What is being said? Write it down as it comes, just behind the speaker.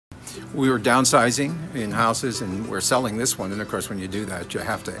We were downsizing in houses, and we're selling this one, and of course when you do that you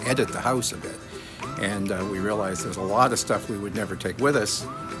have to edit the house a bit, and we realized there's a lot of stuff we would never take with us,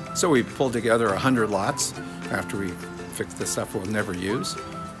 so we pulled together 100 lots after we fixed the stuff we'll never use,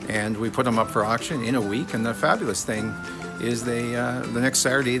 and we put them up for auction in a week. And the fabulous thing is the next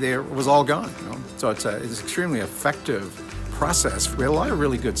Saturday it was all gone, you know? So it's an extremely effective process. We had a lot of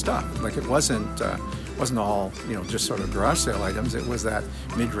really good stuff. Like, it wasn't all, you know, just sort of garage sale items. It was that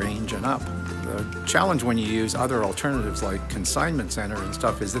mid-range and up. The challenge when you use other alternatives like consignment center and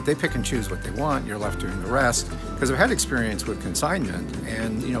stuff is that they pick and choose what they want. You're left doing the rest. Because I've had experience with consignment,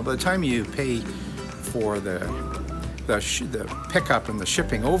 and you know, by the time you pay for the pickup and the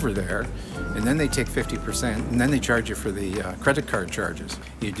shipping over there, and then they take 50%, and then they charge you for the credit card charges.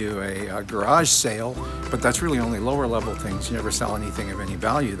 You do a garage sale, but that's really only lower level things. You never sell anything of any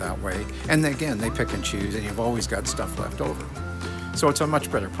value that way. And again, they pick and choose, and you've always got stuff left over. So it's a much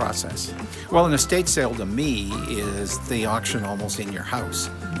better process. Well, an estate sale to me is the auction almost in your house,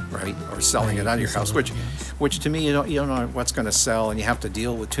 right? Or selling it out of your house, which to me, you don't know what's going to sell, and you have to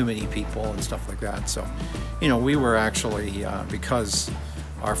deal with too many people and stuff like that. So, you know, we were actually, because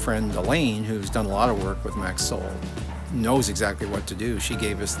our friend Elaine, who's done a lot of work with MaxSold, knows exactly what to do. She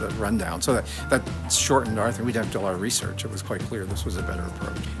gave us the rundown. So that shortened our thing. We didn't have to do a lot of research. It was quite clear this was a better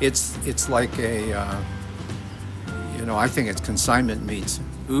approach. It's like a, you know, I think it's consignment meets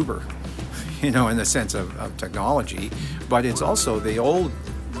Uber, you know, in the sense of technology, but it's also the old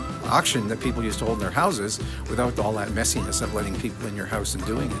auction that people used to hold in their houses without all that messiness of letting people in your house and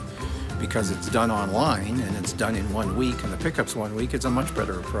doing it. Because it's done online and it's done in 1 week and the pickup's 1 week, it's a much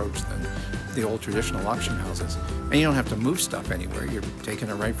better approach than the old traditional auction houses. And you don't have to move stuff anywhere. You're taking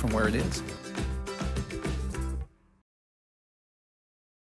it right from where it is.